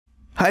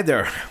Hi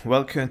there,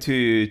 welcome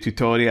to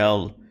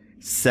tutorial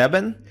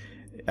 7,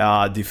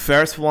 the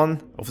first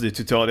one of the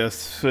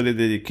tutorials fully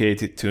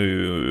dedicated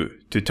to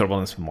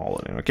turbulence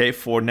modeling. Okay,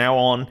 for now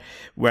on,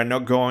 we're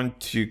not going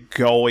to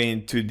go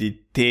into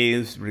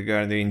details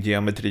regarding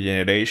geometry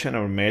generation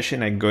or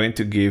meshing. I'm going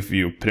to give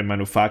you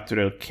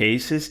pre-manufactured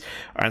cases,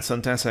 and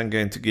sometimes I'm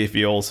going to give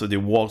you also the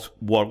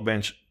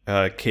workbench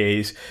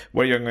case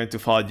where you're going to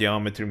follow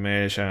geometry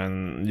mesh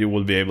and you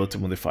will be able to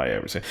modify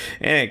everything.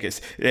 In any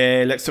case,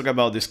 let's talk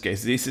about this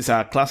case. This is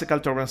a classical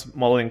turbulence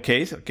modeling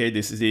case. Okay,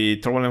 this is the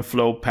turbulent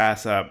flow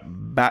past a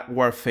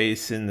backward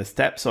facing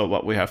step. So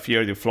what we have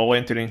here, the flow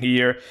entering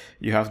here,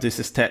 you have this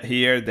step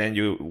here, then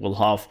you will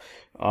have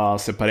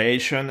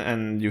separation,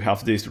 and you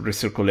have this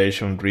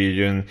recirculation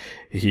region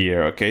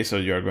here. Okay, so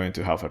you're going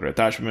to have a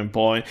reattachment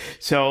point.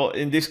 So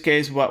in this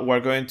case, what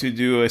we're going to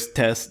do is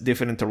test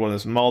different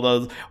turbulence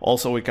models.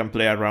 Also, we can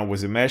play around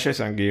with the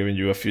meshes. I'm giving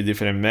you a few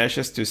different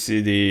meshes to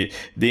see the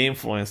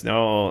influence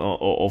now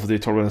of the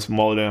turbulence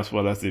model as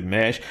well as the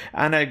mesh,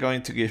 and I'm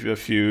going to give you a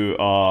few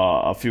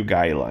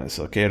guidelines,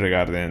 okay,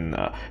 regarding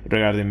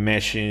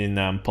meshing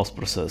and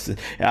post-processing.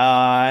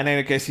 In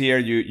any case, here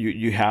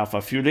you have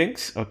a few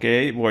links,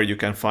 okay, where you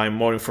can find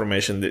more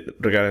information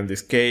regarding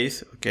this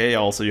case. Okay,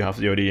 also you have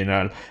the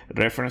original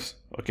reference,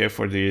 okay,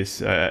 for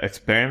this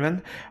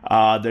experiment.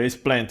 There is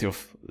plenty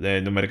of the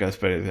numerical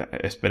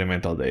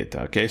experimental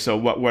data. Okay, so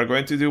what we're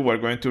going to do, we're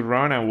going to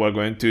run and we're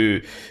going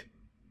to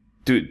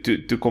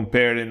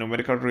compare the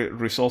numerical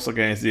results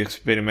against the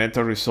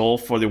experimental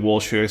result for the wall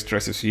shear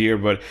stresses here,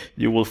 but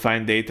you will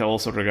find data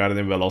also regarding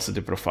the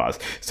velocity profiles.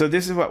 So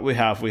this is what we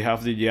have. We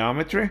have the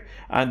geometry,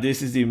 and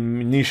this is the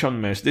initial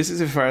mesh. This is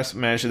the first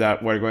mesh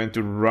that we're going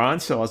to run.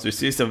 So as you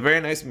see, it's a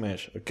very nice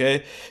mesh.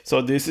 Okay,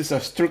 so this is a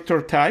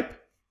structure type,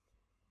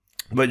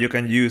 but you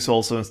can use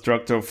also a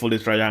structure, fully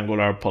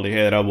triangular,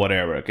 polyhedral,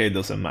 whatever. Okay, it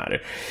doesn't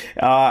matter.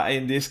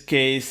 In this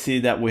case, see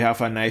that we have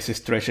a nice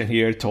stretching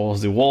here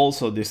towards the wall.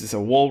 So this is a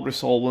wall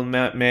resolving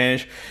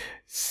mesh.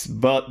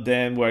 But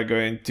then we're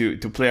going to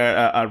play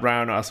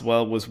around as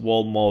well with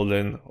wall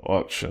modeling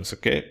options.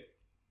 Okay.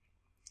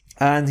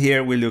 And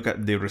here we look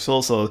at the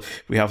results. So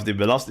we have the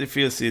velocity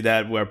field. See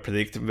that we're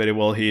predicting very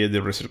well here the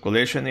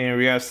recirculation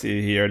area.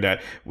 See here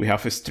that we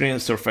have a string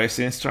surface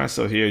instance.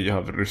 So here you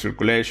have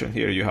recirculation.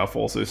 Here you have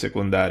also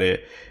secondary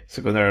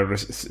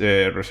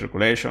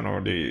recirculation, or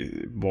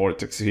the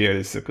vortex here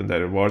is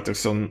secondary vortex.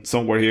 So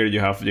somewhere here you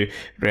have the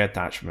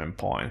reattachment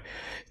point.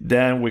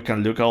 Then we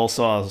can look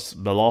also as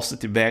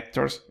velocity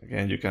vectors.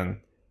 Again, you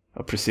can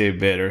appreciate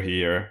better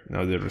here, you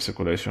know, the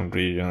recirculation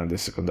region and the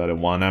secondary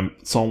one, and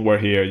somewhere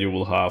here you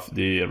will have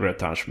the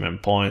reattachment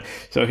point.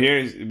 So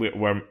here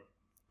we're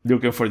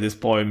looking for this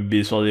point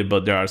visually,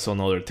 but there are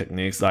some other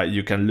techniques, like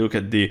you can look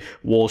at the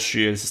wall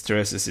shear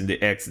stresses in the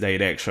X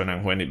direction,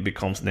 and when it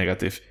becomes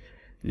negative,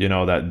 you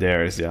know that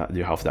there is, yeah,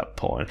 you have that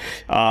point.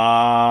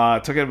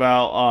 Talking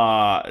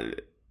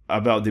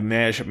about the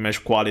mesh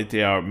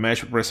quality or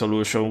mesh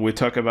resolution, we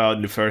talk about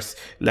in the first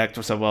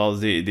lectures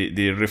about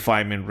the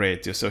refinement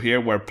ratio. So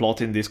here we're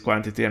plotting this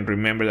quantity, and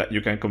remember that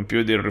you can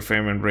compute the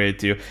refinement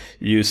ratio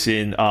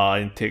using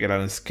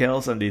integral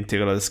scales, and the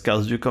integral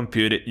scales you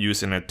compute it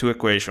using a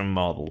two-equation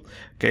model.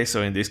 Okay,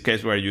 so in this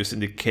case we're using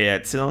the k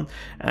epsilon,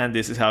 and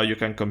this is how you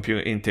can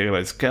compute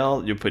integral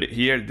scale. You put it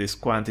here. This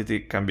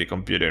quantity can be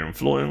computed in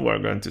Fluent. We're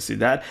going to see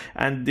that,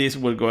 and this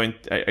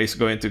is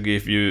going to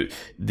give you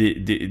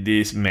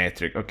this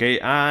metric. Okay,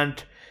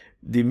 and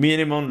the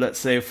minimum, let's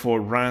say,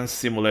 for run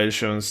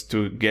simulations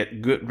to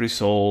get good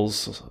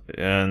results,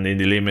 and in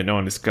the limit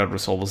on the scale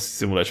resolvable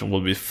simulation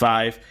will be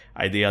 5,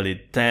 ideally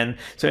 10.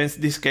 So in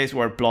this case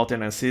we're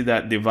plotting and see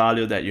that the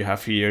value that you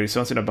have here is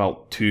something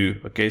about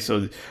 2. Okay,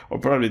 so, or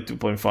probably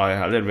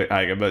 2.5, a little bit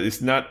higher, but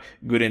it's not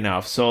good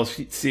enough. So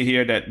see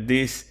here that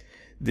this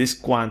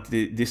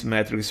quantity, this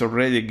metric is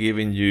already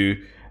giving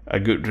you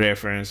a good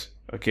reference,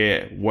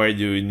 okay, where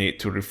you need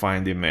to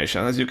refine the mesh.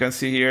 And as you can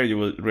see here, you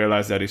will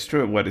realize that it's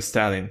true what it's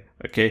telling.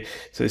 Okay,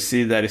 so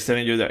see that it's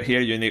telling you that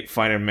here you need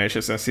finer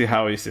meshes, and see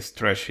how it's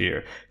stretched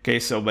here. Okay,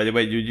 so by the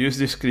way, you use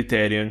this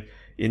criterion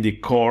in the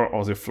core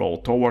of the flow.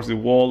 Towards the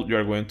wall, you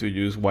are going to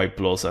use Y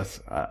plus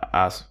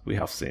as we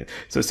have seen.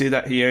 So see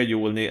that here you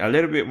will need a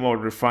little bit more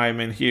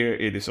refinement. Here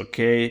it is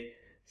okay,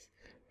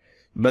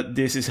 but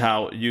this is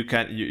how you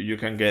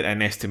can get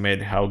an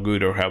estimate how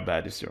good or how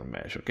bad is your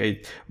mesh,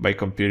 okay, by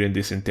computing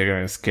these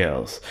integral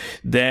scales.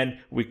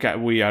 Then we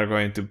are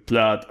going to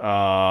plot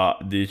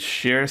the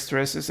shear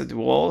stresses at the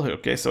wall.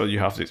 Okay, so you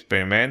have the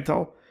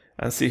experimental,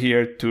 and see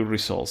here 2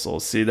 results. So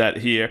see that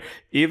here,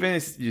 even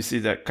if you see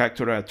that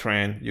capture a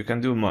trend, you can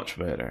do much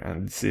better,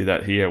 and see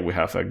that here we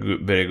have a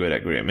very good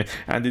agreement.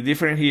 And the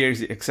difference here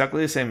is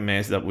exactly the same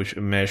mesh that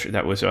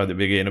we saw at the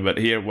beginning, but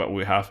here what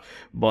we have,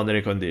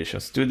 boundary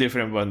conditions, 2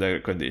 different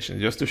boundary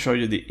conditions, just to show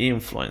you the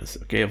influence,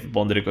 okay, of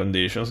boundary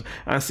conditions,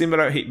 and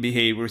similar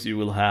behaviors you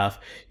will have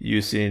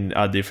using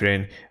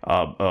different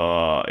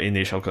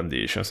initial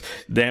conditions.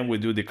 Then we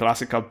do the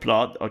classical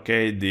plot,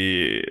 okay,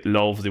 the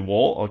law of the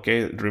wall.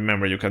 Okay,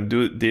 remember you can do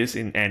this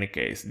in any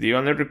case. The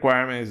only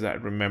requirement is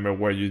that, remember,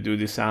 where you do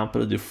the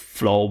sample, the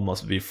flow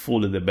must be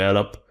fully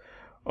developed,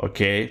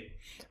 okay?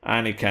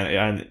 And it can,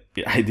 and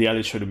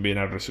ideally shouldn't be in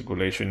a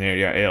recirculation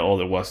area,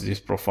 otherwise this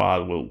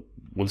profile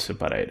will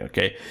separate,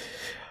 okay?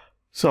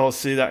 So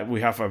see that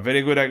we have a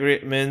very good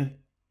agreement.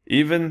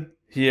 Even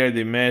here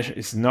the mesh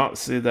is not,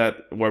 see that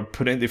we're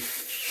putting the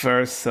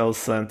first cell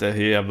center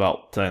here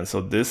about 10.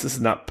 So this is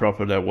not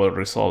properly well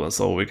resolved, and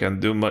so we can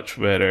do much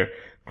better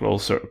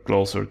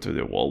closer to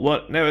the wall.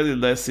 But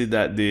nevertheless, see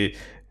that the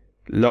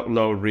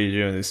low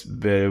region is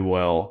very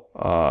well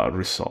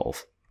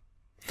resolved.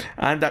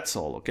 And that's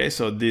all, okay?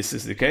 So this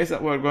is the case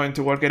that we're going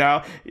to work it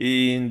out.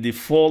 In the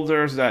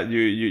folders that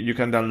you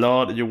can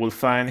download, you will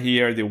find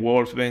here the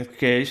workbench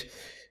case,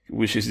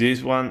 which is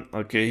this one,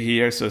 okay,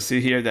 here. So see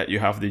here that you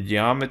have the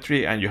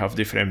geometry and you have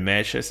different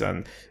meshes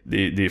and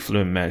the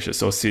Fluent meshes.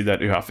 So see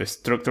that you have a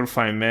structure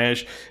fine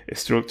mesh, a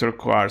structure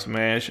quartz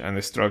mesh, and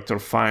a structure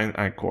fine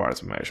and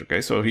quartz mesh,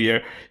 okay? So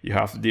here you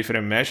have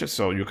different meshes,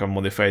 so you can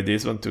modify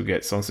this one to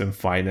get something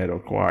finer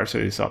or quartz, so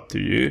it's up to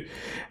you.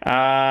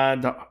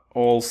 And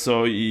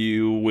also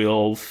you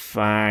will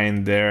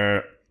find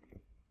there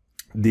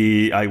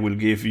I will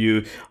give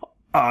you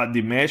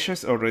the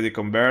meshes already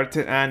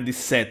converted and the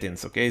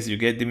settings, okay? So you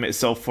get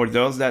so for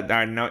those that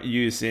are not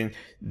using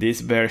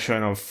this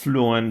version of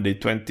Fluent, the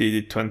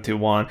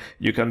 2021,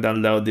 you can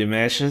download the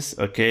meshes,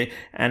 okay?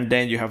 And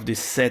then you have the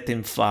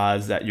setting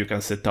files that you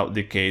can set up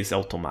the case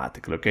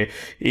automatically, okay?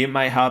 It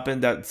might happen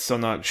that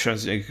some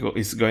actions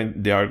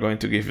they are going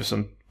to give you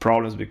some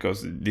problems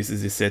because this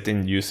is the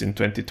setting used in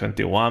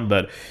 2021,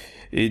 but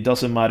it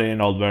doesn't matter in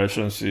all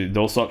versions.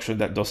 Those options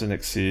that doesn't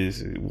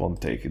exist, it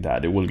won't take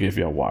that. It will give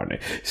you a warning.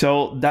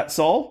 So that's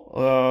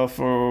all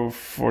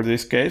for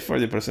this case, for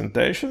the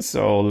presentation.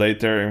 So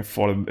later in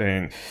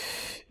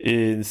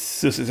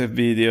successive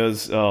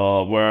videos,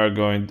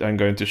 I'm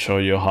going to show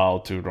you how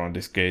to run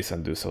this case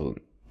and do some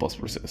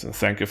post-processing.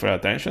 Thank you for your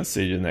attention.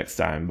 See you next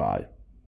time. Bye.